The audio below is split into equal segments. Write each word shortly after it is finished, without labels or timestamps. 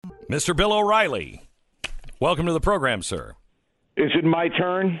Mr. Bill O'Reilly, welcome to the program, sir. Is it my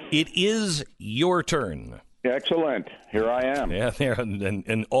turn? It is your turn. Excellent. Here I am. Yeah, there,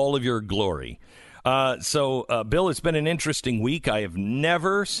 and all of your glory. So, Bill, it's been an interesting week. I have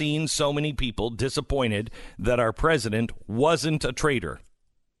never seen so many people disappointed that our president wasn't a traitor.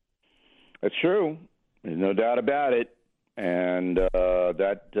 That's true. There's no doubt about it. And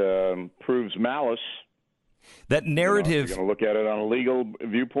that proves malice. That narrative. If you're going to look at it on a legal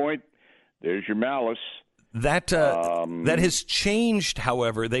viewpoint, there's your malice. That has changed,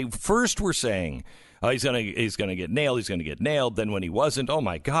 however. They first were saying, he's going to get nailed, he's going to get nailed. Then when he wasn't, oh,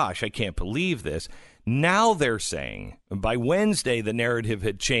 my gosh, I can't believe this. Now they're saying, by Wednesday, the narrative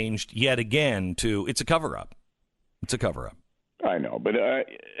had changed yet again to, it's a cover-up. It's a cover-up. I know, but I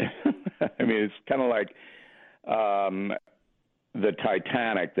mean, it's kind of like the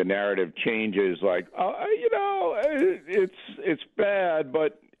Titanic. The narrative changes like, it's bad,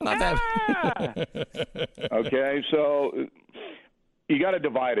 but not that. Okay, so you got to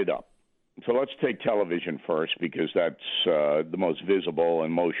divide it up. So let's take television first because that's the most visible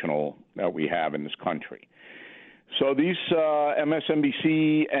and emotional that we have in this country. So these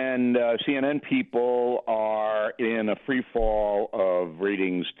MSNBC and CNN people are in a free fall of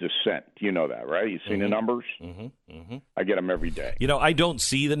ratings descent. You know that, right? You've seen the numbers? I get them every day. You know, I don't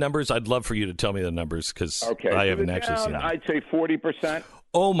see the numbers. I'd love for you to tell me the numbers because I haven't actually seen them. I'd say 40%.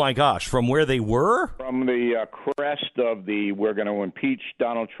 Oh, my gosh. From where they were? From the crest of the we're going to impeach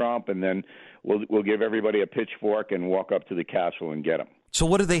Donald Trump, and then we'll give everybody a pitchfork and walk up to the castle and get him. So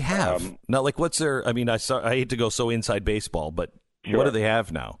what do they have? Now, like, what's their – I mean, I hate to go so inside baseball, but Sure. What do they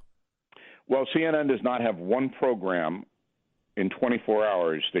have now? Well, CNN does not have one program in 24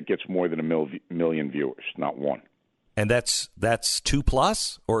 hours that gets more than a million viewers, not one. And that's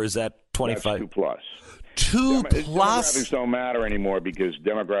 2+, or is that 25? That's 2+. 2+? Demographics don't matter anymore because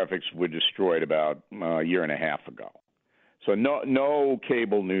demographics were destroyed about a year and a half ago. So no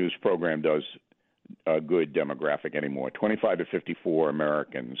cable news program does a good demographic anymore. 25 to 54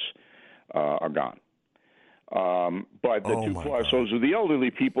 Americans are gone. But the 2+, those are the elderly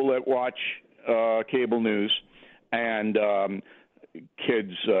people that watch cable news and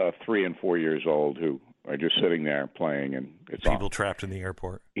kids 3 and 4 years old who are just sitting there playing, and it's people on. Trapped in the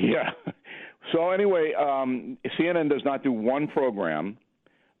airport. Yeah. So anyway, CNN does not do one program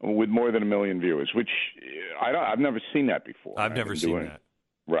with more than a million viewers, which I've never seen that before. I've never seen that.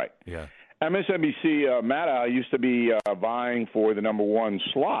 Right. Yeah. MSNBC, Maddow used to be vying for the number one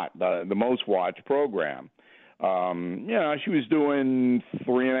slot, the most watched program. She was doing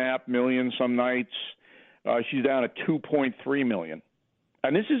 3.5 million some nights. She's down at 2.3 million.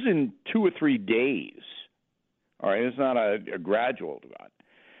 And this is in 2 or 3 days. All right, it's not a gradual divide.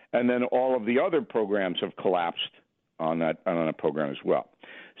 And then all of the other programs have collapsed on that program as well.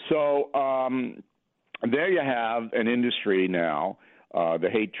 So there you have an industry now, the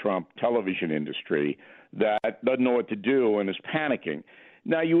hate Trump television industry, that doesn't know what to do and is panicking.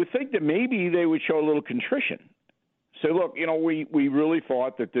 Now, you would think that maybe they would show a little contrition. Say, look, we really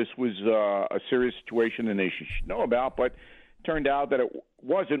thought that this was a serious situation the nation should know about, but it turned out that it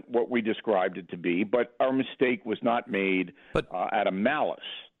wasn't what we described it to be, but our mistake was not made out of malice.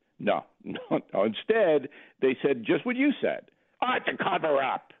 No. Instead, they said just what you said. It's a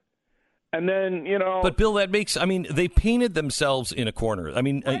cover-up. And then, But, Bill, they painted themselves in a corner. I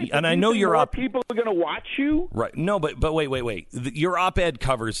mean, right, and I know your people are going to watch you? Right. No, but wait. Your op-ed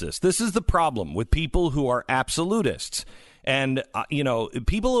covers this. This is the problem with people who are absolutists. And,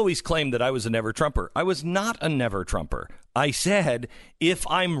 people always claim that I was a never-Trumper. I was not a never-Trumper. I said, if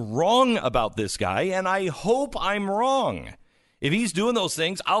I'm wrong about this guy, and I hope I'm wrong, if he's doing those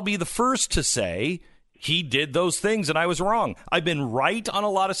things, I'll be the first to say he did those things and I was wrong. I've been right on a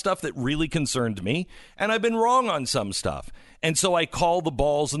lot of stuff that really concerned me, and I've been wrong on some stuff. And so I call the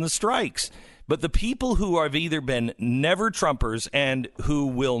balls and the strikes. But the people who have either been never Trumpers and who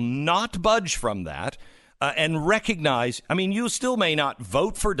will not budge from that and recognize, you still may not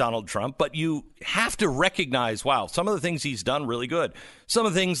vote for Donald Trump, but you have to recognize, wow, some of the things he's done really good. Some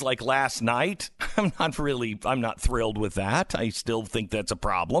of the things like last night, I'm not thrilled with that. I still think that's a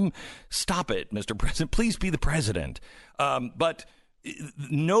problem. Stop it, Mr. President. Please be the president. But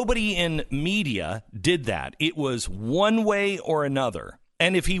nobody in media did that. It was one way or another.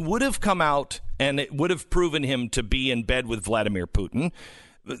 And if he would have come out and it would have proven him to be in bed with Vladimir Putin,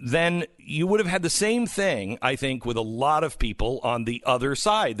 then you would have had the same thing, I think, with a lot of people on the other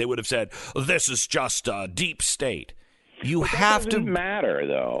side. They would have said, this is just a deep state. That doesn't matter,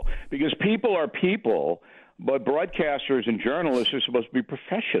 though, because people are people, But broadcasters and journalists are supposed to be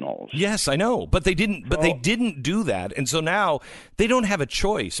professionals. Yes, I know, but they didn't. But they didn't do that, and so now they don't have a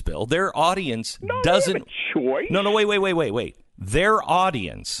choice. Bill, their audience doesn't. They have a choice. No, wait. Their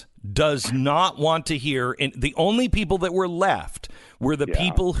audience does not want to hear. And the only people that were left were the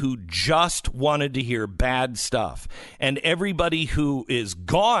people who just wanted to hear bad stuff, and everybody who is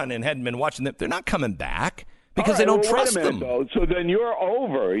gone and hadn't been watching them, they're not coming back. Because they don't trust them. Though. So then you're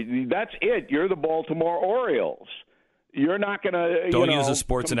over. That's it. You're the Baltimore Orioles. You're not going to. Don't use a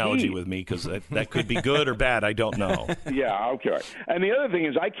sports analogy with me because that could be good or bad. I don't know. Yeah, okay. And the other thing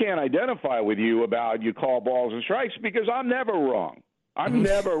is, I can't identify with you about you call balls and strikes because I'm never wrong. I'm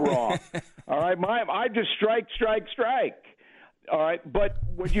never wrong. All right, I just strike. All right, but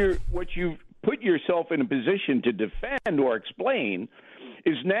what you've put yourself in a position to defend or explain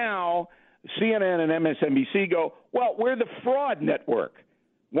is now. CNN and MSNBC go, well, we're the fraud network.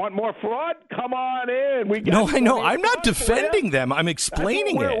 Want more fraud? Come on in. I know. I'm not defending them. I'm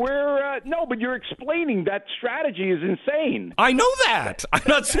explaining it. No, but you're explaining that strategy is insane. I know that. I'm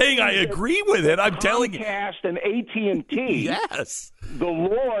not saying I agree with it. I'm telling you. Comcast and AT&T. Yes. The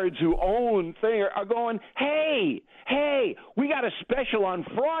lords who own thing are going, hey, we got a special on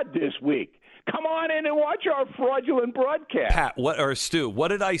fraud this week. Come on in and watch our fraudulent broadcast. Pat, Stu, what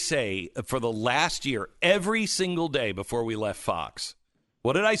did I say for the last year, every single day before we left Fox?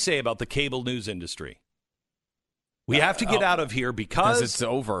 What did I say about the cable news industry? We have to get out of here because it's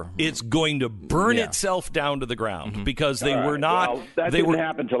over. It's going to burn itself down to the ground because they were not. Well, that didn't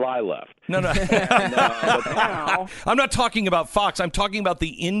happen till I left. No. But now, I'm not talking about Fox. I'm talking about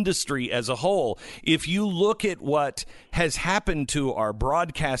the industry as a whole. If you look at what has happened to our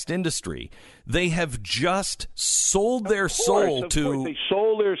broadcast industry, they have just sold their soul to. They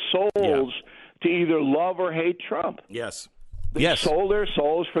sold their souls to either love or hate Trump. Yes. They sold their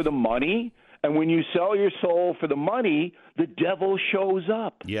souls for the money. And when you sell your soul for the money, the devil shows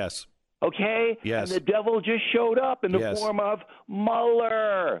up. Yes. Okay? Yes. And the devil just showed up in the form of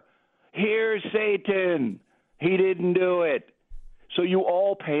Mueller. Here's Satan. He didn't do it. So you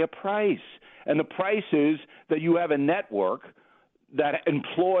all pay a price. And the price is that you have a network that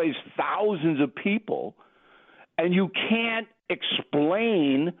employs thousands of people, and you can't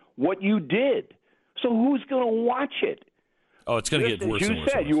explain what you did. So who's going to watch it? Oh, it's going to get worse and worse.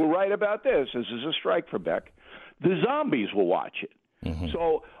 You said you were right about this. This is a strike for Beck. The zombies will watch it. Mm-hmm.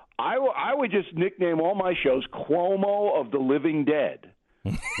 So I would just nickname all my shows Cuomo of the Living Dead,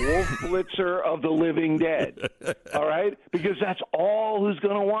 Wolf Blitzer of the Living Dead. All right? Because that's all who's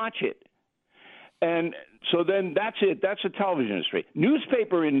going to watch it. And so then that's it. That's the television industry.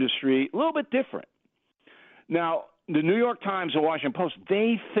 Newspaper industry, a little bit different. Now, the New York Times and Washington Post,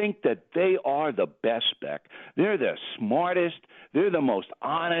 they think that they are the best, Beck. They're the smartest. They're the most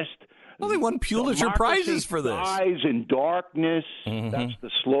honest. Well, they won Pulitzer Prizes for this. Eyes in darkness. Mm-hmm. That's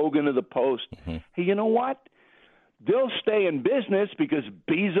the slogan of the Post. Mm-hmm. Hey, you know what? They'll stay in business because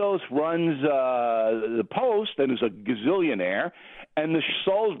Bezos runs the Post and is a gazillionaire, and the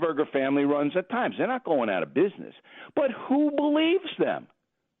Sulzberger family runs the Times. They're not going out of business. But who believes them?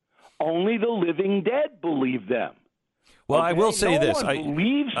 Only the living dead believe them. Well, okay, I will say this. No one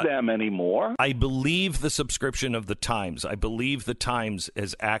believes them anymore. I believe the subscription of the Times. I believe the Times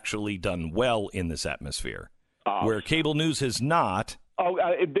has actually done well in this atmosphere, where cable news has not. Oh,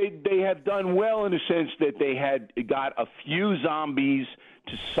 they have done well in the sense that they had got a few zombies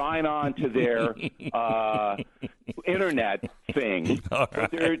to sign on to their internet thing.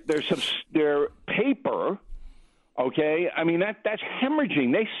 Right. Their paper, okay? I mean, that's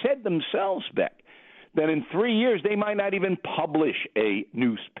hemorrhaging. They said themselves, Beck, that in 3 years they might not even publish a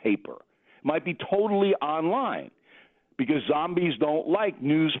newspaper. It might be totally online because zombies don't like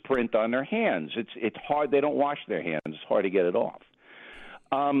newsprint on their hands. It's hard. They don't wash their hands. It's hard to get it off.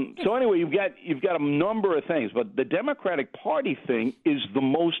 So anyway, you've got a number of things, but the Democratic Party thing is the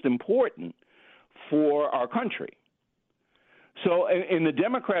most important for our country. So in the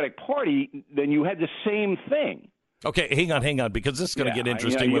Democratic Party, then you had the same thing. Okay, hang on, because this is going to get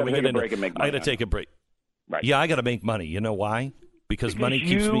interesting when we get into. I got to take a break. Right. Yeah, I got to make money. You know why? Because money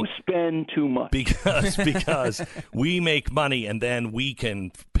keeps you spend too much. Because we make money, and then we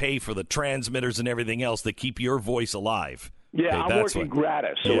can pay for the transmitters and everything else that keep your voice alive. Yeah, okay, I'm working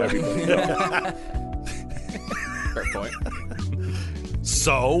gratis, so everybody knows. Fair point.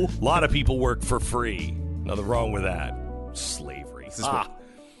 So, a lot of people work for free. Nothing wrong with that. Slavery.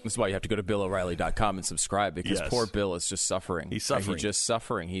 This is why you have to go to BillO'Reilly.com and subscribe, because poor Bill is just suffering. He's suffering. He's just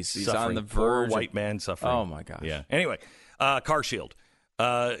suffering. He's suffering. on the verge. Poor white man suffering. Oh, my gosh. Yeah. Anyway, Car Shield.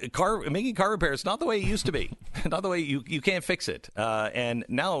 making car repairs not the way it used to be. Not the way you can't fix it. And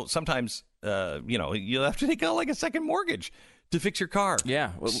now sometimes you'll have to take out like a second mortgage to fix your car.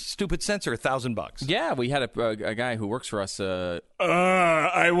 Yeah, stupid sensor, $1,000. Yeah, we had a guy who works for us.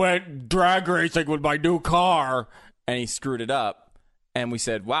 I went drag racing with my new car, and he screwed it up. And we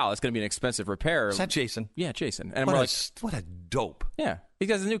said, "Wow, that's going to be an expensive repair." Is that Jason? Yeah, Jason. And we're like, "What a dope!" Yeah, he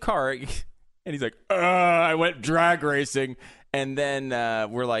has a new car, and he's like, "I went drag racing." And then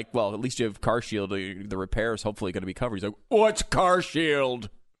we're like, "Well, at least you have Car Shield. The repair is hopefully going to be covered." He's like, "What's Car Shield?"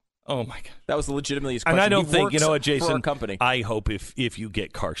 Oh my God, that was legitimately his question. And I don't think Jason. For our company. I hope if you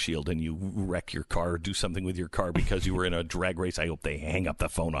get Car Shield and you wreck your car or do something with your car because you were in a drag race, I hope they hang up the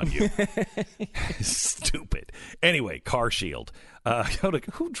phone on you. Stupid. Anyway, Car Shield.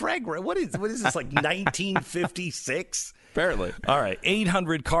 Who drag race? What is this, like 1956? Apparently. All right.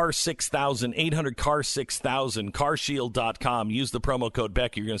 800-CAR-6000, 800-CAR-6000, carshield.com. Use the promo code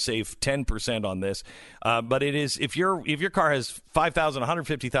Beck. You're going to save 10% on this. But it is, if your car has 5,000,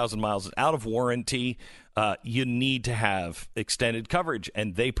 150,000 miles out of warranty, you need to have extended coverage,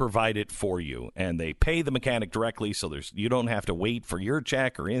 and they provide it for you. And they pay the mechanic directly, so you don't have to wait for your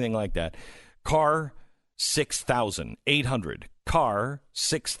check or anything like that. Car 6000, 800 Car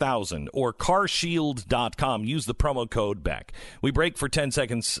 6000 or carshield.com. Use the promo code Beck. We break for 10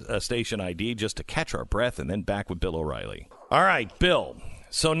 seconds station ID just to catch our breath, and then back with Bill O'Reilly. All right, Bill.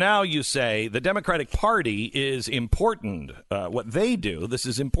 So now you say the Democratic Party is important. What they do, this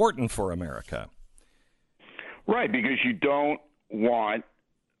is important for America. Right, because you don't want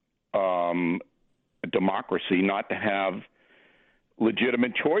a democracy not to have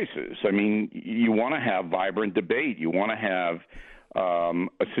legitimate choices. I mean, you want to have vibrant debate. You want to have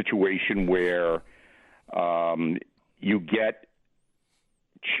a situation where you get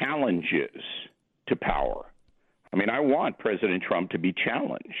challenges to power. I mean, I want President Trump to be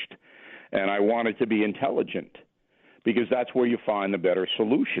challenged, and I want it to be intelligent, because that's where you find the better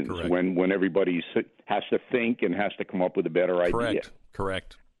solutions. Correct. When everybody has to think and has to come up with a better idea.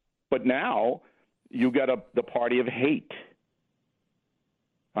 Correct. But now you got the party of hate.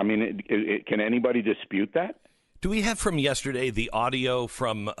 I mean, can anybody dispute that? Do we have from yesterday the audio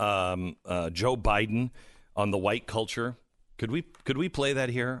from Joe Biden on the white culture? Could we play that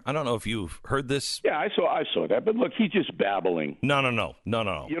here? I don't know if you've heard this. Yeah, I saw that. But look, he's just babbling. No. You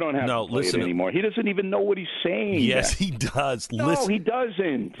don't have to play it anymore. He doesn't even know what he's saying. Yes, he does. No, he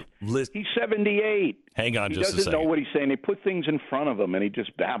doesn't. He's 78. Hang on just a second. He doesn't know what he's saying. They put things in front of him, and he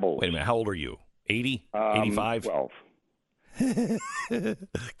just babbles. Wait a minute. How old are you? 80? 85? 12.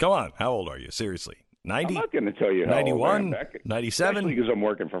 Come on. How old are you? Seriously. 90? I'm not going to tell you how 91, old I am, 97? Especially because I'm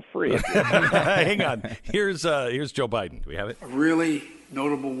working for free. Hang on. Here's Joe Biden. Do we have it? A really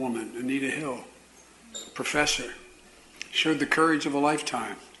notable woman, Anita Hill, professor, showed the courage of a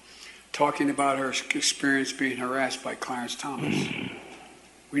lifetime, talking about her experience being harassed by Clarence Thomas.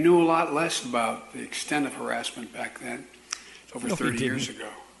 We knew a lot less about the extent of harassment back then, over 30 years ago.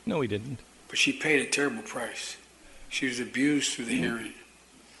 No, we didn't. But she paid a terrible price. She was abused through the hearing.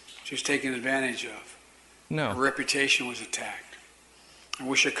 She was taken advantage of. No. Her reputation was attacked. I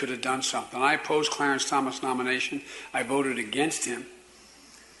wish I could have done something. I opposed Clarence Thomas' nomination. I voted against him.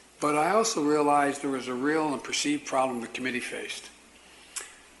 But I also realized there was a real and perceived problem the committee faced.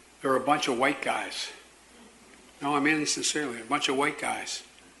 There were a bunch of white guys. No, I mean it sincerely. A bunch of white guys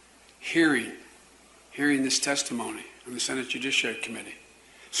hearing this testimony on the Senate Judiciary Committee.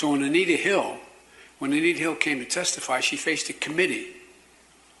 So when Anita Hill came to testify, she faced a committee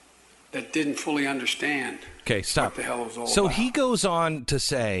that didn't fully understand what the hell it was all about. So he goes on to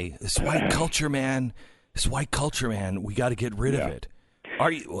say, this white culture, man, we got to get rid of it.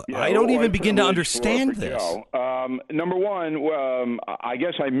 I don't even begin to understand this. Number one, I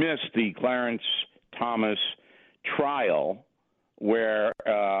guess I missed the Clarence Thomas trial where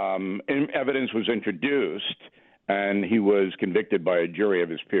evidence was introduced and he was convicted by a jury of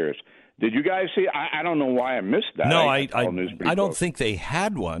his peers. Did you guys see? I don't know why I missed that. No, I don't think they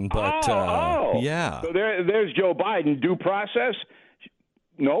had one, but yeah. So there's Joe Biden. Due process?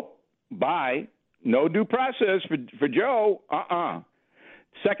 Nope. Bye. No due process for Joe.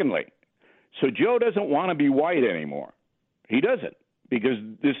 Secondly, so Joe doesn't want to be white anymore. He doesn't, because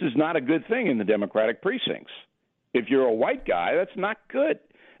this is not a good thing in the Democratic precincts. If you're a white guy, that's not good.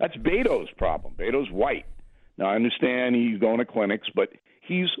 That's Beto's problem. Beto's white. Now, I understand he's going to clinics, but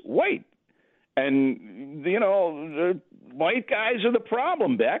he's white. And, the white guys are the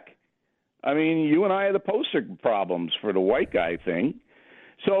problem, Beck. I mean, you and I are the poster problems for the white guy thing.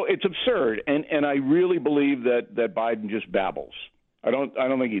 So it's absurd. And I really believe that Biden just babbles. I don't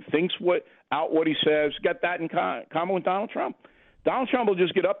think he thinks what he says. Got that in common with Donald Trump. Donald Trump will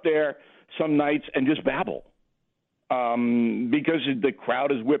just get up there some nights and just babble because the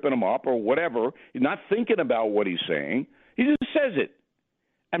crowd is whipping him up or whatever. He's not thinking about what he's saying. He just says it.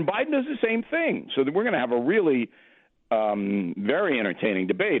 And Biden does the same thing. So we're going to have a really very entertaining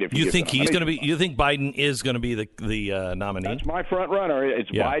debate. If you think he's going to be, you think Biden is going to be the nominee? That's my front runner. It's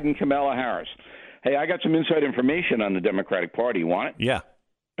Biden, Kamala Harris. Hey, I got some inside information on the Democratic Party. You want it? Yeah.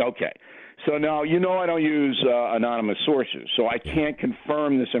 Okay. So now, I don't use anonymous sources, so I can't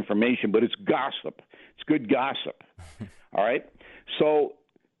confirm this information, but it's gossip. It's good gossip. All right? So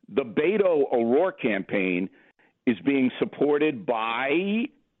the Beto O'Rourke campaign is being supported by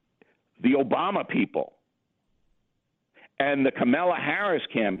the Obama people. And the Kamala Harris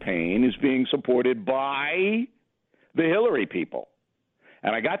campaign is being supported by the Hillary people.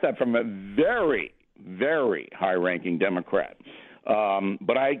 And I got that from a very, very high-ranking Democrat.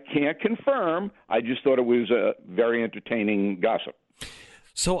 But I can't confirm. I just thought it was a very entertaining gossip.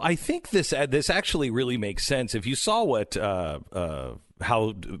 So I think this actually really makes sense. If you saw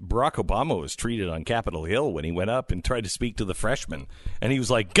how Barack Obama was treated on Capitol Hill when he went up and tried to speak to the freshmen, and he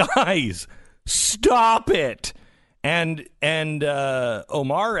was like, "Guys, stop it!" And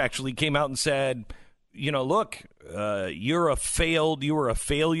Omar actually came out and said, look, you were a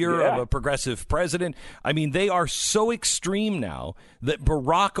failure of a progressive president. I mean, they are so extreme now that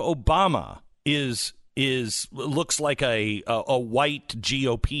Barack Obama looks like a white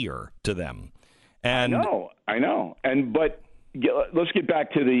GOPer to them. And I know. But let's get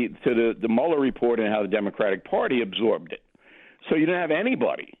back to the Mueller report and how the Democratic Party absorbed it. So you didn't have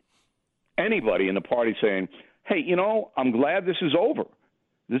anybody in the party saying, "Hey, I'm glad this is over.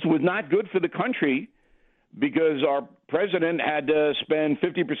 This was not good for the country." Because our president had to spend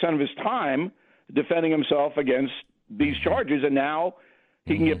 50% of his time defending himself against these charges, and now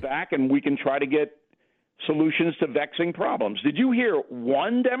he can get back and we can try to get solutions to vexing problems. Did you hear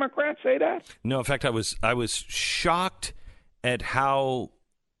one Democrat say that? No, in fact, I was shocked at how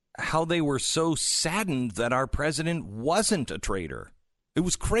they were so saddened that our president wasn't a traitor. It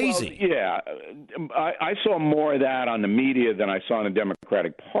was crazy. Well, yeah, I saw more of that on the media than I saw in the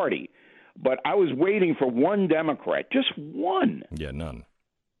Democratic Party. But I was waiting for one Democrat, just one. Yeah, none.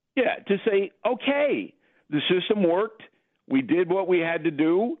 Yeah, to say, okay, the system worked. We did what we had to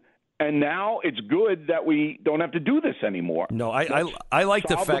do. And now it's good that we don't have to do this anymore. No, I like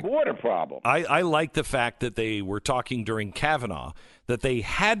the fact the border problem. I like the fact that they were talking during Kavanaugh that they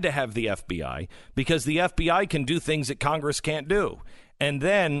had to have the FBI because the FBI can do things that Congress can't do. And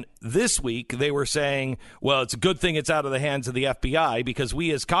then this week they were saying, well, it's a good thing it's out of the hands of the FBI because we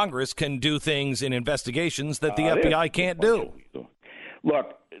as Congress can do things in investigations that the FBI can't do.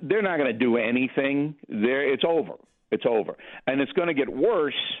 Look, they're not going to do anything. It's over. It's over. And it's going to get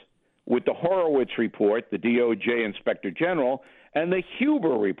worse with the Horowitz report, the DOJ Inspector General, and the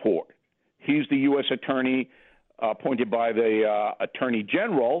Huber report. He's the U.S. attorney appointed by the Attorney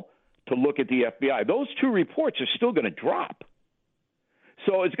General to look at the FBI. Those two reports are still going to drop.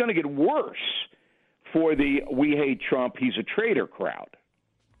 So it's going to get worse for the "we hate Trump, he's a traitor" crowd.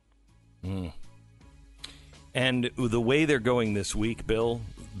 And the way they're going this week, Bill,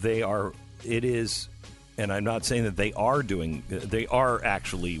 and I'm not saying that they are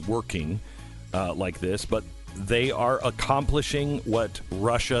actually working like this, but they are accomplishing what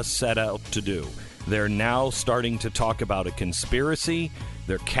Russia set out to do. They're now starting to talk about a conspiracy.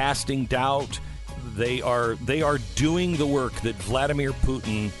 They're casting doubt. They are doing the work that Vladimir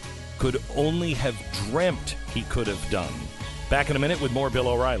Putin could only have dreamt he could have done. Back in a minute with more Bill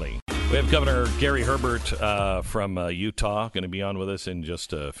O'Reilly. We have Governor Gary Herbert from Utah going to be on with us in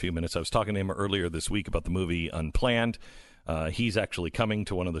just a few minutes. I was talking to him earlier this week about the movie Unplanned. He's actually coming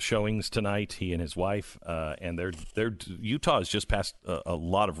to one of the showings tonight, he and his wife. And Utah has just passed a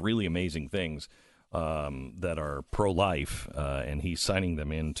lot of really amazing things that are pro-life, and he's signing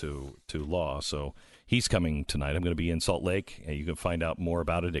them into law. So he's coming tonight. I'm going to be in Salt Lake, and you can find out more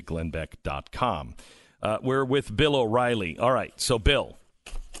about it at glennbeck.com. We're with Bill O'Reilly. All right, so Bill.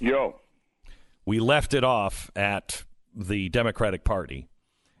 Yo. We left it off at the Democratic Party,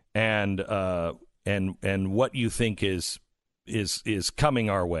 and what you think is coming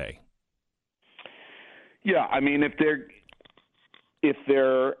our way. Yeah, I mean, if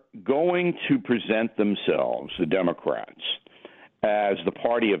they're going to present themselves, the Democrats, as the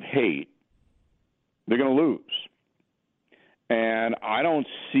party of hate, they're going to lose. And I don't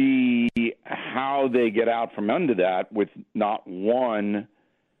see how they get out from under that with not one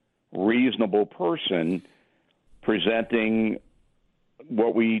reasonable person presenting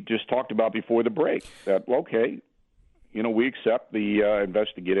what we just talked about before the break. That, okay, we accept the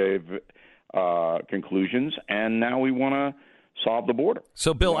investigative conclusions, and now we want to solve the border.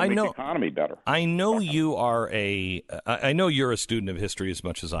 So, Bill, I make know the economy better. I know you are I know you're a student of history as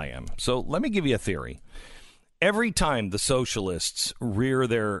much as I am. So let me give you a theory. Every time the socialists rear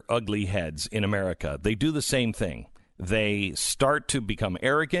their ugly heads in America, they do the same thing. They start to become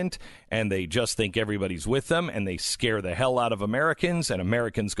arrogant, and they just think everybody's with them, and they scare the hell out of Americans, and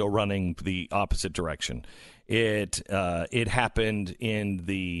Americans go running the opposite direction. It happened in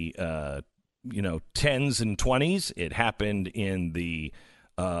the 10s and 20s. It happened in the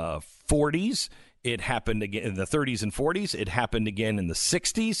 40s. It happened again in the 30s and 40s. It happened again in the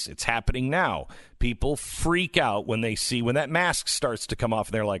 60s. It's happening now. People freak out when they see when that mask starts to come off,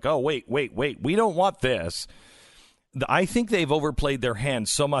 and they're like, "Oh, wait, we don't want this." I think they've overplayed their hand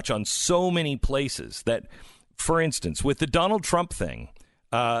so much on so many places that, for instance, with the Donald Trump thing,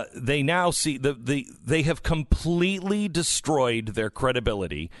 they now see they have completely destroyed their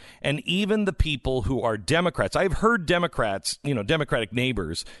credibility. And even the people who are Democrats, I've heard Democrats, Democratic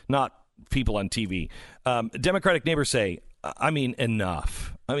neighbors, not people on TV, Democratic neighbors say,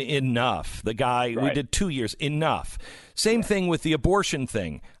 enough. Enough. The guy we did 2 years, enough. Same thing with the abortion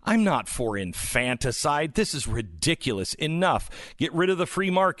thing. I'm not for infanticide. This is ridiculous. Enough. Get rid of the free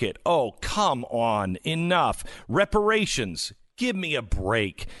market. Oh, come on. Enough. Reparations. Give me a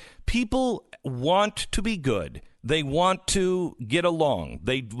break. People want to be good. They want to get along.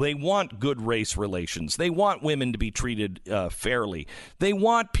 They want good race relations. They want women to be treated fairly. They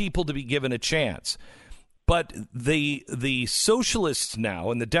want people to be given a chance. But the socialists now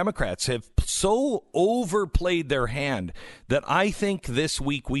and the Democrats have so overplayed their hand that I think this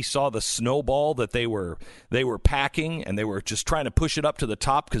week we saw the snowball that they were packing, and they were just trying to push it up to the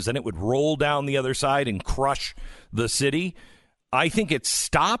top because then it would roll down the other side and crush the city. I think it's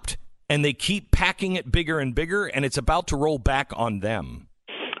stopped, and they keep packing it bigger and bigger, and it's about to roll back on them.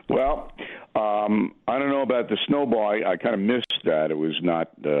 Well, I don't know about the snowball. I kind of missed that. It was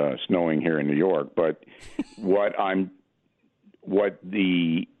not snowing here in New York, but you're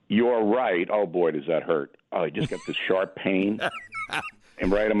right. Oh boy, does that hurt. Oh, I just got this sharp pain and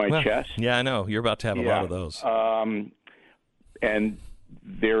right on my chest. Yeah, I know. You're about to have a lot of those. And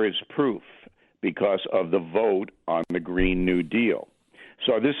there is proof because of the vote on the Green New Deal.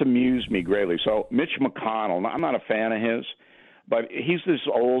 So this amused me greatly. So Mitch McConnell, I'm not a fan of his, but he's this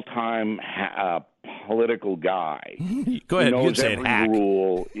old-time political guy. Go ahead, he knows you can say every it, hack.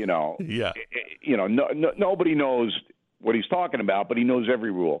 rule. Yeah. Nobody knows what he's talking about, but he knows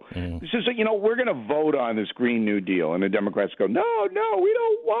every rule. He says, we're going to vote on this Green New Deal, and the Democrats go, no, we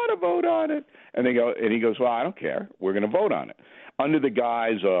don't want to vote on it. And he goes, well, I don't care. We're going to vote on it under the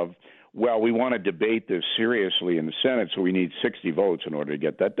guise of, well, we want to debate this seriously in the Senate, so we need 60 votes in order to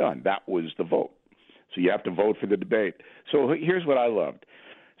get that done. That was the vote. So you have to vote for the debate. So here's what I loved.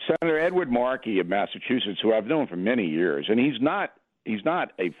 Senator Edward Markey of Massachusetts, who I've known for many years, and he's not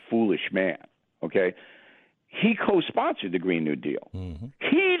a foolish man, okay? He co-sponsored the Green New Deal. Mm-hmm.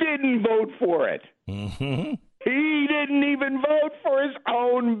 He didn't vote for it. Mm-hmm. He didn't even vote for his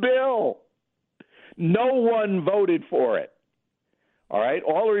own bill. No one voted for it. All right?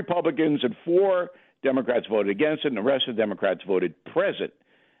 All the Republicans and 4 Democrats voted against it, and the rest of the Democrats voted present,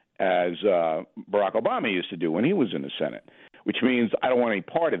 as Barack Obama used to do when he was in the Senate, which means I don't want any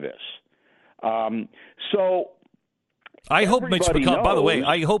part of this. So I hope Mitch McConnell, by the way,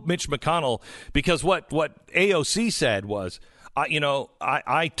 I hope Mitch McConnell, because what AOC said was,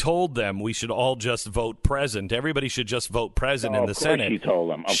 I told them we should all just vote present. Everybody should just vote present in the Senate. She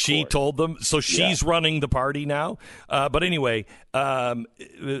told them. She told them. So she's running the party now. But anyway.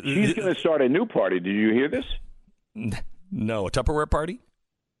 She's going to start a new party. Did you hear this? No. A Tupperware party?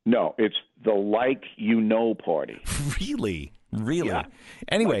 No. It's the Like You Know party. Really? Yeah.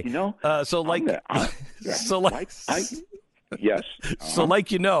 Anyway. Yes. So like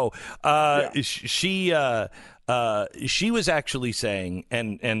she was actually saying,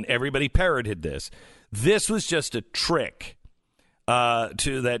 and everybody parroted this. This was just a trick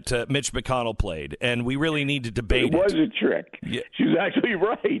that Mitch McConnell played, and we really need to debate it. It was a trick. Yeah. She's actually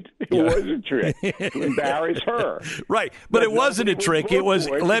right. It was a trick to embarrass her. Right, but it wasn't a trick. It was,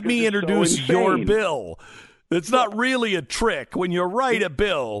 let me introduce your bill. It's not really a trick. When you write a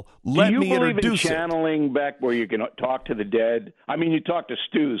bill, let me introduce it. Do you believe in channeling, Beck, where you can talk to the dead? I mean, you talk to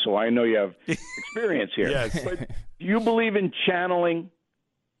Stu, so I know you have experience here. Yes. But do you believe in channeling?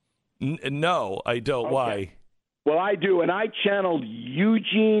 No, I don't. Okay. Why? Well, I do, and I channeled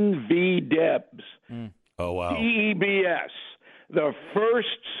Eugene V. Debs. Oh, wow. DEBS, the first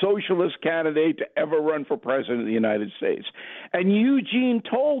socialist candidate to ever run for president of the United States. And Eugene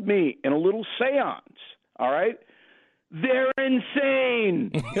told me in a little seance, all right, they're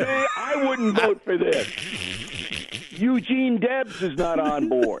insane. I wouldn't vote for this. Eugene Debs is not on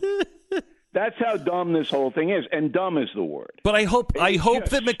board. That's how dumb this whole thing is, and dumb is the word. But I hope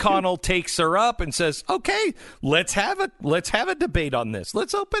that McConnell takes her up and says, "Okay, let's have a debate on this.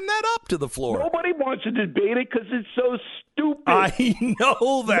 Let's open that up to the floor." Nobody wants to debate it because it's so stupid. I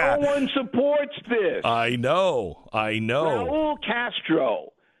know that. No one supports this. I know. Raul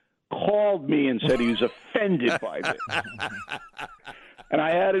Castro called me and said he was offended by this. And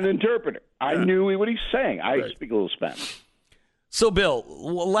I had an interpreter. I knew what he's saying. I speak a little Spanish. So, Bill,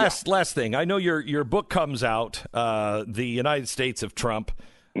 last thing. I know your book comes out, The United States of Trump,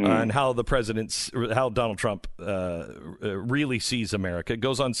 and how Donald Trump really sees America. It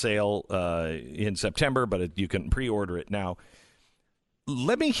goes on sale in September, but you can pre-order it now.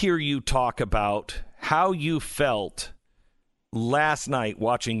 Let me hear you talk about how you felt last night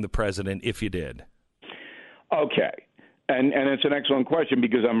watching the president, if you did. Okay. And it's an excellent question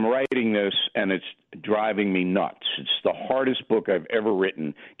because I'm writing this and it's driving me nuts. It's the hardest book I've ever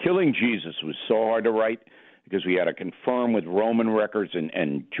written. Killing Jesus was so hard to write because we had to confirm with Roman records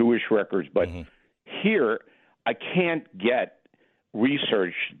and Jewish records. But here, I can't get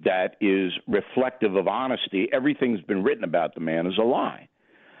research that is reflective of honesty. Everything's been written about the man is a lie.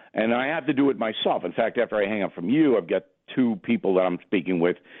 And I have to do it myself. In fact, after I hang up from you, I've got two people that I'm speaking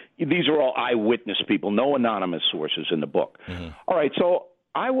with. These are all eyewitness people, no anonymous sources in the book. All right, so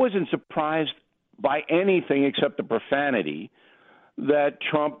I wasn't surprised by anything except the profanity that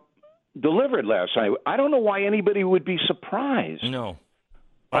Trump delivered last night. I don't know why anybody would be surprised. No.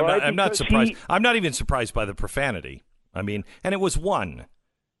 I'm not surprised. I'm not even surprised by the profanity. I mean, and it was one.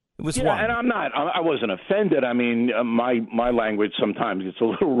 It was one. And I'm not. I wasn't offended. I mean, my language sometimes gets a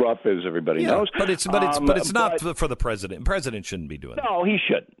little rough, as everybody knows. But it's not for the president. The president shouldn't be doing that. No, he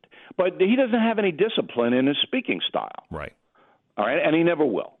shouldn't. But he doesn't have any discipline in his speaking style. Right. All right, and he never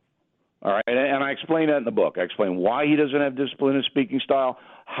will. All right, and I explain that in the book. I explain why he doesn't have discipline in his speaking style,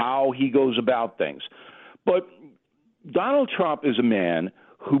 how he goes about things. But Donald Trump is a man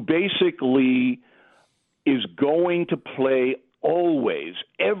who basically is going to play always,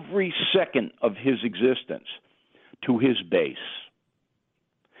 every second of his existence, to his base.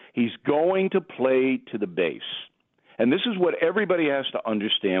 He's going to play to the base. And this is what everybody has to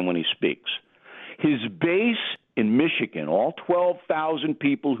understand when he speaks. His base in Michigan, all 12,000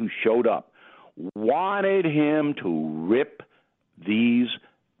 people who showed up, wanted him to rip these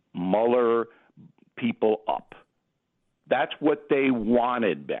Mueller people up. That's what they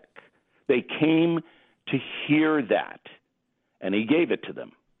wanted, Beck. They came to hear that. And he gave it to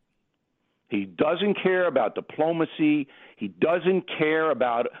them. He doesn't care about diplomacy. He doesn't care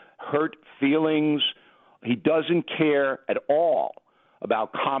about hurt feelings. He doesn't care at all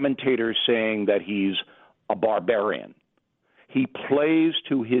about commentators saying that he's a barbarian. He plays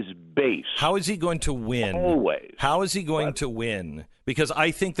to his base. How is he going to win? Always. How is he going to win? Because I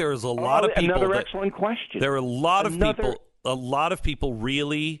think there is a lot of people. Another excellent question. There are a lot of people. A lot of people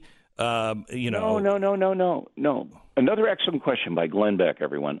really. No. Another excellent question by Glenn Beck,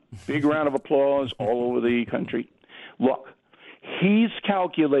 everyone. Big round of applause all over the country. Look, his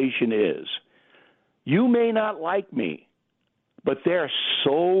calculation is, you may not like me, but they're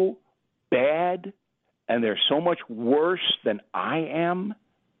so bad and they're so much worse than I am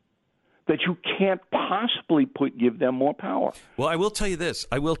that you can't possibly give them more power. Well, I will tell you this.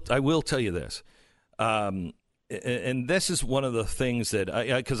 I will tell you this. And this is one of the things that,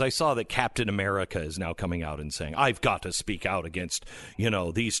 because I saw that Captain America is now coming out and saying, I've got to speak out against,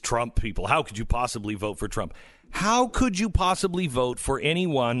 these Trump people. How could you possibly vote for Trump? How could you possibly vote for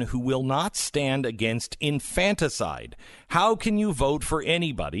anyone who will not stand against infanticide? How can you vote for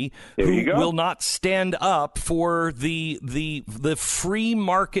anybody who will not stand up for the free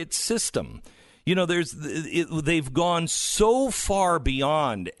market system? They've gone so far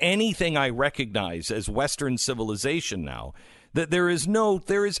beyond anything I recognize as Western civilization now that there is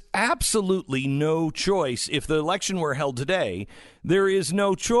absolutely no choice. If the election were held today, there is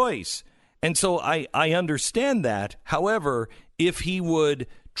no choice. And so I understand that. However, if he would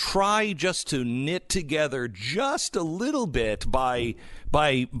try just to knit together just a little bit by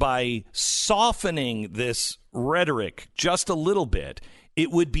softening this rhetoric just a little bit,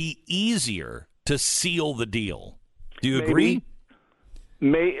 it would be easier to seal the deal. Do you agree?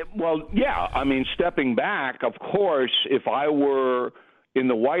 Well, yeah. I mean, stepping back, of course, if I were in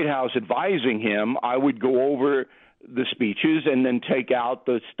the White House advising him, I would go over the speeches and then take out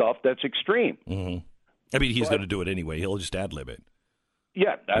the stuff that's extreme. Mm-hmm. I mean, he's going to do it anyway. He'll just ad-lib it.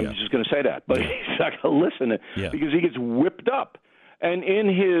 Yeah, I'm just going to say that. But he's not going to listen because he gets whipped up. And in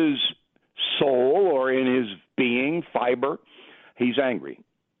his soul or in his being, fiber, he's angry.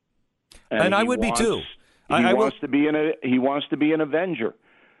 And I would be too. wants to be an avenger.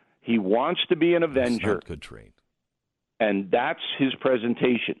 He wants to be an avenger. That's not good trait. And that's his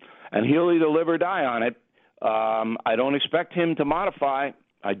presentation. And he'll either live or die on it. I don't expect him to modify.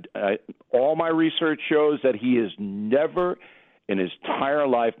 All my research shows that he has never in his entire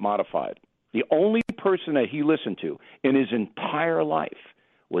life modified. The only person that he listened to in his entire life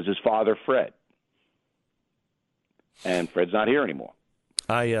was his father, Fred. And Fred's not here anymore.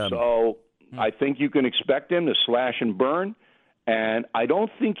 So I think you can expect him to slash and burn. And I don't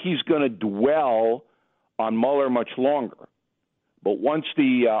think he's going to dwell on Mueller much longer. But once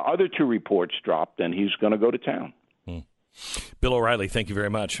the other two reports drop, then he's going to go to town. Bill O'Reilly, thank you very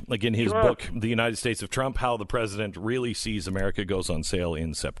much. Again, his book, The United States of Trump, How the President Really Sees America, goes on sale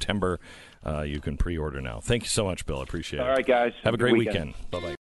in September. You can pre-order now. Thank you so much, Bill. I appreciate it. All right, guys. Have a great weekend. Bye-bye.